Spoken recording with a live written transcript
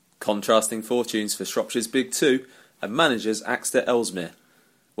Contrasting fortunes for Shropshire's Big Two and managers axed at Ellesmere.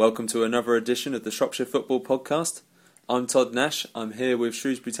 Welcome to another edition of the Shropshire Football Podcast. I'm Todd Nash. I'm here with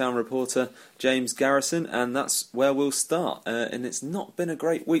Shrewsbury Town reporter James Garrison, and that's where we'll start. And it's not been a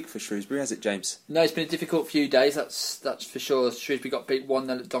great week for Shrewsbury, has it, James? No, it's been a difficult few days, that's for sure. Shrewsbury got beat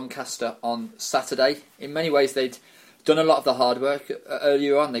 1-0 at Doncaster on Saturday. In many ways, they'd done a lot of the hard work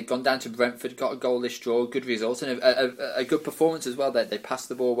earlier on. They'd gone down to Brentford, got a goalless draw, good result, and a good performance as well. They passed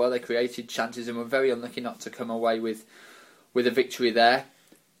the ball well, they created chances, and were very unlucky not to come away with a victory there.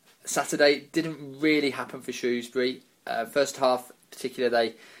 Saturday didn't really happen for Shrewsbury. First half,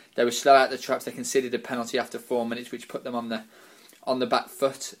 particularly, they were slow out the traps. They conceded a penalty after 4 minutes, which put them on the back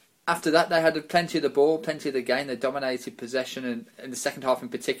foot. After that, they had plenty of the ball, plenty of the game. They dominated possession, and in the second half in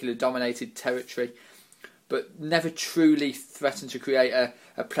particular, dominated territory, but never truly threatened to create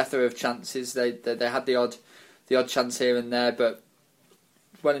a plethora of chances. They had the odd chance here and there, but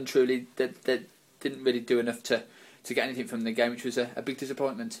well and truly, they didn't really do enough to get anything from the game, which was a big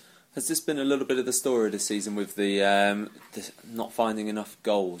disappointment. Has this been a little bit of the story of the season with the not finding enough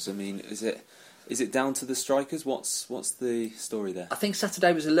goals? I mean, is it down to the strikers? What's the story there? I think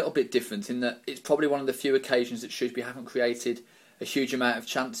Saturday was a little bit different in that it's probably one of the few occasions that Shrewsbury haven't created a huge amount of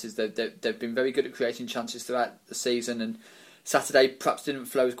chances. They've been very good at creating chances throughout the season, and Saturday perhaps didn't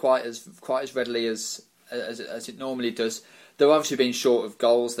flow quite as readily as it normally does. They're obviously being short of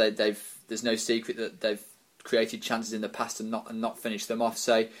goals. There's no secret that they've created chances in the past and not finished them off.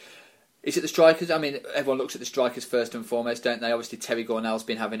 So, is it the strikers? I mean, everyone looks at the strikers first and foremost, don't they? Obviously, Terry Gornell's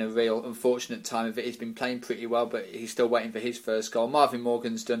been having a real unfortunate time of it. He's been playing pretty well, but he's still waiting for his first goal. Marvin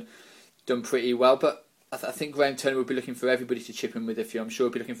Morgan's done pretty well, but I think Graham Turner will be looking for everybody to chip in with a few. I'm sure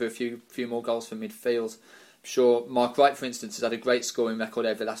he'll be looking for a few more goals from midfield. I'm sure Mark Wright, for instance, has had a great scoring record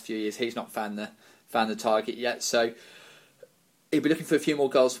over the last few years. He's not found the target yet, so he'll be looking for a few more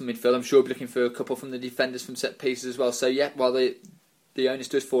goals from midfield. I'm sure he'll be looking for a couple from the defenders from set pieces as well. So yeah, while the onus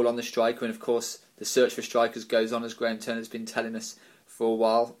does fall on the striker, and of course the search for strikers goes on, as Graham Turner's been telling us for a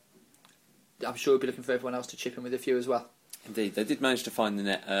while, I'm sure he'll be looking for everyone else to chip in with a few as well. Indeed, they did manage to find the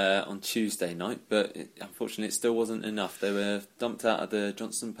net on Tuesday night, but unfortunately it still wasn't enough. They were dumped out of the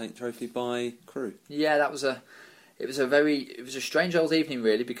Johnson Paint Trophy by Crewe. Yeah, it was a strange old evening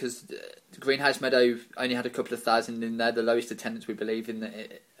really, because the Greenhouse Meadow only had a couple of thousand in there, the lowest attendance we believe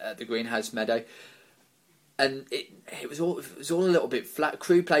at the Greenhouse Meadow, and it was all a little bit flat.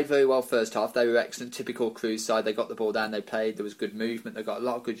 Crewe played very well first half. They were excellent, typical Crewe side. They got the ball down, they played. There was good movement. They got a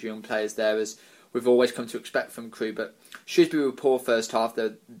lot of good young players there, as we've always come to expect from Crewe. But Shrewsbury were poor first half.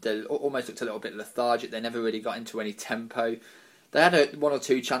 They almost looked a little bit lethargic. They never really got into any tempo. They had one or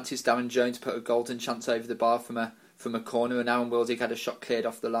two chances. Darren Jones put a golden chance over the bar from a corner, and Aaron Wildig had a shot cleared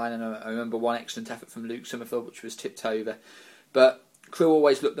off the line. And I remember one excellent effort from Luke Summerfield, which was tipped over. But Crewe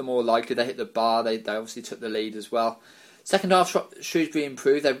always looked the more likely. They hit the bar. They obviously took the lead as well. Second half, Shrewsbury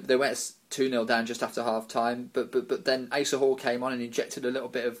improved. They went 2-0 down just after half time. But then Asa Hall came on and injected a little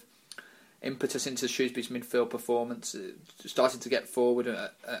bit of impetus into Shrewsbury's midfield performance. Started to get forward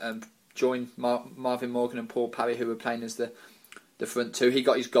and joined Marvin Morgan and Paul Parry, who were playing as the front two. He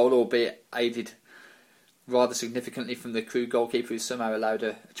got his goal, albeit aided rather significantly from the Crewe goalkeeper, who somehow allowed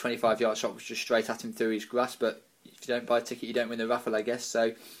a 25-yard shot which was just straight at him through his grasp. But if you don't buy a ticket, you don't win the raffle, I guess.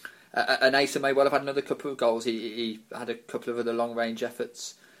 So, and Asa may well have had another couple of goals. He had a couple of other long-range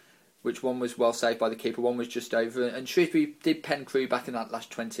efforts, which one was well saved by the keeper, one was just over. And Shrewsbury did pen Crewe back in that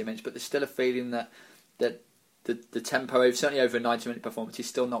last 20 minutes, but there's still a feeling that the tempo, certainly over a 90-minute performance, is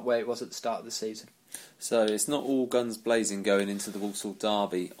still not where it was at the start of the season. So it's not all guns blazing going into the Walsall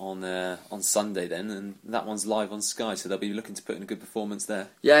derby on Sunday then, and that one's live on Sky, so they'll be looking to put in a good performance there.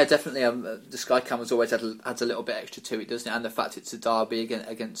 Yeah, definitely. The Sky cameras always adds a little bit extra to it, doesn't it? And the fact it's a derby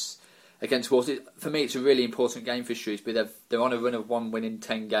against Walsall. For me, it's a really important game for Shrewsbury. They're on a run of 1 win in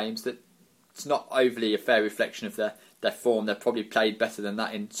 10 games. That it's not overly a fair reflection of their form. They've probably played better than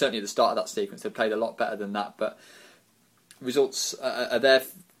that. Certainly at the start of that sequence, they played a lot better than that. But results are there.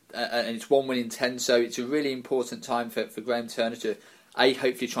 And it's 1 win in 10, so it's a really important time for Graham Turner to A,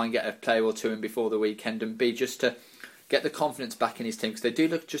 hopefully try and get a player or two in before the weekend, and B, just to get the confidence back in his team, because they do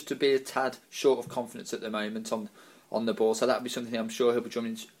look just to be a tad short of confidence at the moment on the ball. So that would be something I'm sure he'll be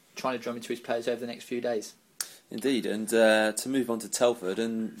trying to drum into his players over the next few days. Indeed, and to move on to Telford,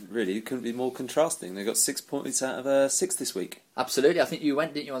 and really it couldn't be more contrasting. They got 6 points out of 6 this week. Absolutely, I think you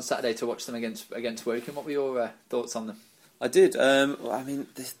went, didn't you, on Saturday to watch them against Woking? What were your thoughts on them? I did. I mean,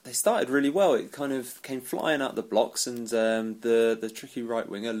 they started really well. It kind of came flying out the blocks, and the tricky right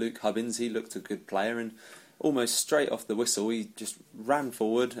winger Luke Hubbins, he looked a good player, and almost straight off the whistle, he just ran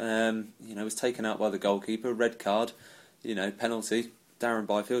forward. Was taken out by the goalkeeper, red card, penalty. Darren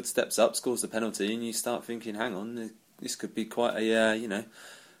Byfield steps up, scores the penalty, and you start thinking, hang on, this could be quite a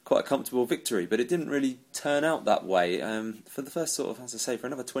quite a comfortable victory. But it didn't really turn out that way. For the first sort of, as I say, for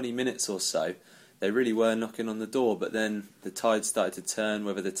another 20 minutes or so, they really were knocking on the door. But then the tide started to turn,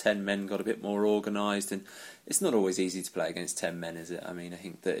 whether the 10 men got a bit more organised. And it's not always easy to play against 10 men, is it? I mean, I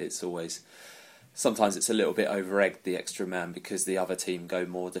think that it's always... Sometimes it's a little bit over-egged, the extra man, because the other team go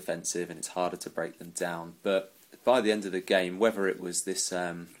more defensive and it's harder to break them down. But by the end of the game, whether it was this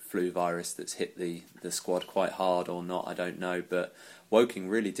flu virus that's hit the squad quite hard or not, I don't know. But Woking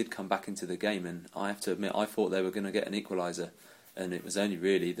really did come back into the game, and I have to admit, I thought they were going to get an equaliser. And it was only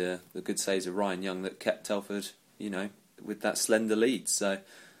really the good saves of Ryan Young that kept Telford, with that slender lead. So,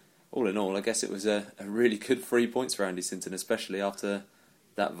 all in all, I guess it was a really good 3 points for Andy Sinton, especially after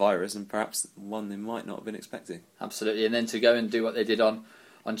that virus, and perhaps one they might not have been expecting. Absolutely, and then to go and do what they did on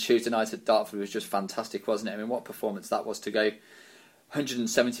Tuesday night at Dartford was just fantastic, wasn't it? I mean, what performance that was, to go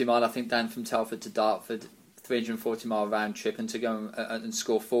 170 mile, I think, down from Telford to Dartford, 340 mile round trip, and to go and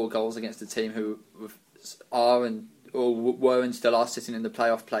score 4 goals against a team who were and still are sitting in the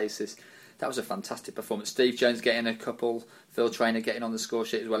playoff places. That was a fantastic performance. Steve Jones getting a couple, Phil Traynor getting on the score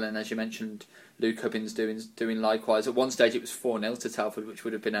sheet as well, and as you mentioned, Luke Hubbins doing likewise. At one stage it was 4-0 to Telford, which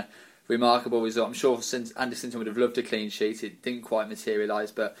would have been a remarkable result. I'm sure Andy Sinton would have loved a clean sheet. It didn't quite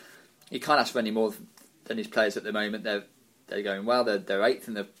materialise, but he can't ask for any more than his players at the moment. They're going well. They're 8th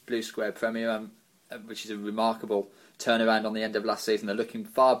in the Blue Square Premier, which is a remarkable turnaround on the end of last season. They're looking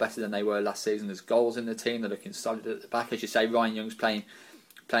far better than they were last season. There's goals in the team. They're looking solid at the back. As you say, Ryan Young's playing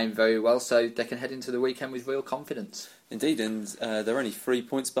very well, so they can head into the weekend with real confidence. Indeed, and they're only 3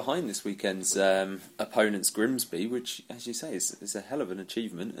 points behind this weekend's opponents, Grimsby, which, as you say, is a hell of an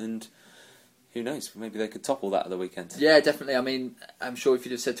achievement, and who knows, maybe they could topple that at the weekend. Yeah, definitely. I mean, I'm sure if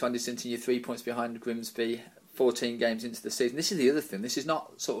you'd have said to Andy Sinton, you're 3 points behind Grimsby, 14 games into the season. This is the other thing. This is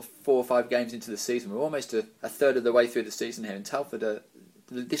not sort of 4 or 5 games into the season. We're almost a third of the way through the season here, and Telford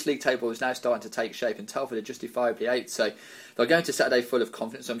this league table is now starting to take shape, and Telford are justifiably 8th. So they're going to Saturday full of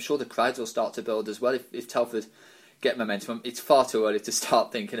confidence. I'm sure the crowds will start to build as well if Telford get momentum. It's far too early to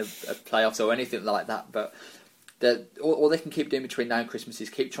start thinking of playoffs or anything like that, but all they can keep doing between now and Christmas is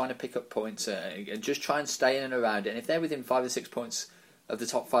keep trying to pick up points and just try and stay in and around it. And if they're within 5 or 6 points of the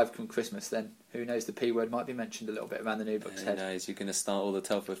top 5 come Christmas, then who knows, the P word might be mentioned a little bit around the new book's head. Who knows, you're going to start all the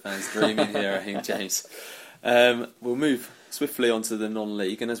Telford fans dreaming here, I think, James. We'll move swiftly onto the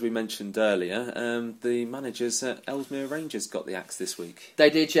non-league, and as we mentioned earlier, the managers at Ellesmere Rangers got the axe this week. They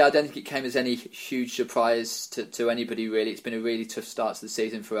did, yeah. I don't think it came as any huge surprise to anybody, really. It's been a really tough start to the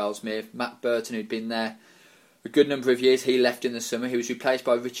season for Ellesmere. Matt Burton, who'd been there a good number of years, he left in the summer. He was replaced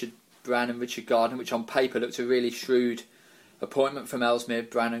by Richard Brown and Richard Gardner, which on paper looked a really shrewd appointment from Ellesmere.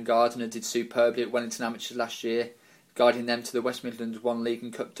 Brown and Gardner did superbly at Wellington Amateurs last year, guiding them to the West Midlands 1 League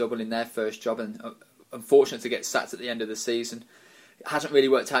and Cup double in their first job, and unfortunate to get sacked at the end of the season. It hasn't really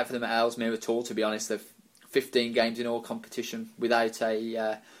worked out for them at Ellesmere at all, to be honest. They've 15 games in all competition without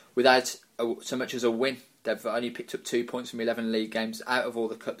so much as a win. They've only picked up 2 points from 11 league games out of all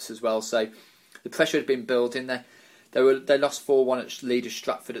the cups as well. So the pressure had been building there. They lost 4-1 at Leaders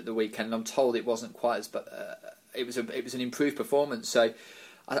Stratford at the weekend, and I'm told it wasn't quite as, but it was an improved performance. So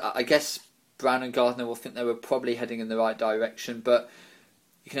I guess Brown and Gardner will think they were probably heading in the right direction, but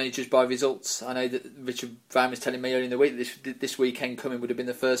you can only judge by results. I know that Richard Brown was telling me earlier in the week that this weekend coming would have been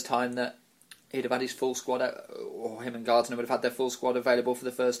the first time that he'd have had his full squad out, or him and Gardner would have had their full squad available for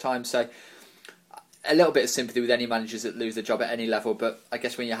the first time. So a little bit of sympathy with any managers that lose their job at any level, but I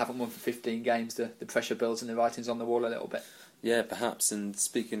guess when you haven't won for 15 games, the pressure builds and the writing's on the wall a little bit. Yeah, perhaps. And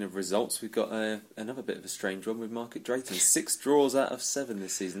speaking of results, we've got another bit of a strange one with Market Drayton. 6 draws out of 7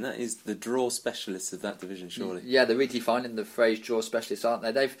 this season. That is the draw specialists of that division, surely. Yeah, they're redefining the phrase draw specialists, aren't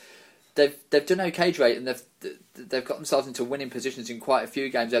they? They've done okay, Drayton. They've got themselves into winning positions in quite a few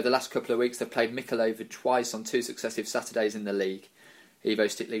games over the last couple of weeks. They've played Mickleover twice on 2 successive Saturdays in the league,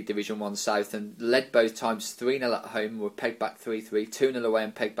 Evo Stick League Division 1 South, and led both times 3-0 at home, were pegged back 3-3, 2-0 away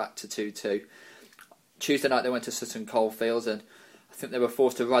and pegged back to 2-2. Tuesday night they went to Sutton Coalfields, and I think they were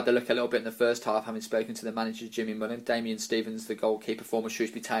forced to ride the luck a little bit in the first half, having spoken to the manager Jimmy Mullen. Damien Stevens, the goalkeeper, former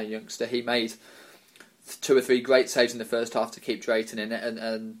Shrewsbury Town youngster, he made 2 or 3 great saves in the first half to keep Drayton in it,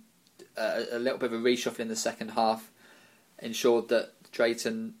 and a little bit of a reshuffle in the second half ensured that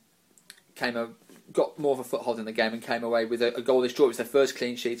Drayton got more of a foothold in the game and came away with a goalless draw. It was their first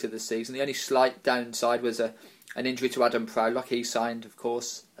clean sheet of the season. The only slight downside was an injury to Adam Proudlock. He signed, of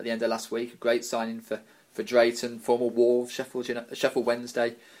course, at the end of last week. A great signing for Drayton, former Wolves, Sheffield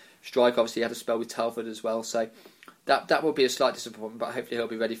Wednesday strike. Obviously, he had a spell with Telford as well. So that will be a slight disappointment, but hopefully he'll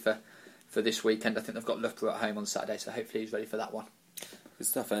be ready for this weekend. I think they've got Loughborough at home on Saturday, so hopefully he's ready for that one. Good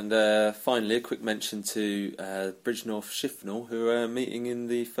stuff. And finally, a quick mention to Bridgnorth Shifnal, who are meeting in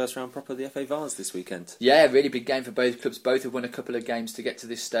the first round proper of the FA Vars this weekend. Yeah, really big game for both clubs. Both have won a couple of games to get to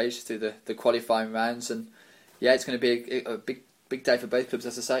this stage, through the qualifying rounds. And yeah, it's going to be a big day for both clubs.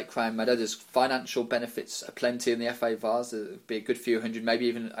 As I say, at Crown Meadow, there's financial benefits aplenty in the FA Vars. There'll be a good few hundred, maybe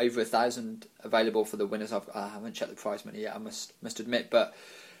even over 1,000 available for the winners. I haven't checked the prize money yet, I must admit. But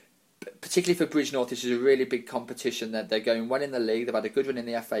particularly for Bridgnorth, this is a really big competition. That they're going well in the league. They've had a good run in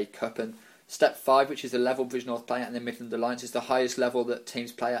the FA Cup, and Step 5, which is the level Bridgnorth play at in the Midland Alliance, is the highest level that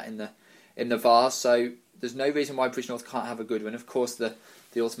teams play at in the Vars. So there's no reason why Bridgnorth can't have a good run. Of course, the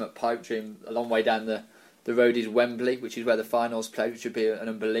ultimate pipe dream a long way down the road is Wembley, which is where the finals played, which would be an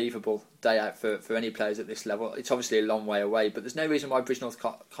unbelievable day out for any players at this level. It's obviously a long way away, but there's no reason why Bridgnorth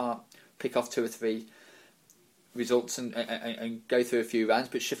can't pick off 2 or 3 results and go through a few rounds.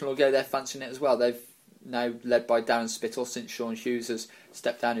 But Shifnal will go there fancying it as well. They've now led by Darren Spittle since Sean Hughes has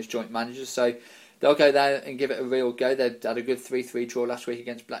stepped down as joint manager, so they'll go there and give it a real go. They had a good 3-3 draw last week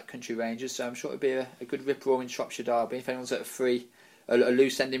against Black Country Rangers, so I'm sure it'll be a good rip-roaring Shropshire derby. If anyone's at a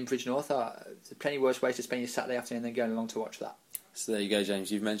loose end in Bridgnorth, there's plenty worse ways to spend your Saturday afternoon than going along to watch that. So there you go,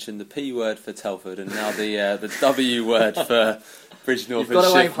 James. You've mentioned the P word for Telford and now the W word for Bridgnorth. You've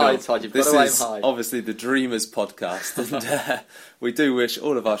got to aim high, Todd. You've got to aim high. This is obviously the Dreamers podcast, and we do wish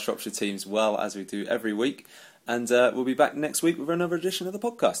all of our Shropshire teams well, as we do every week. And we'll be back next week with another edition of the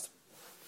podcast.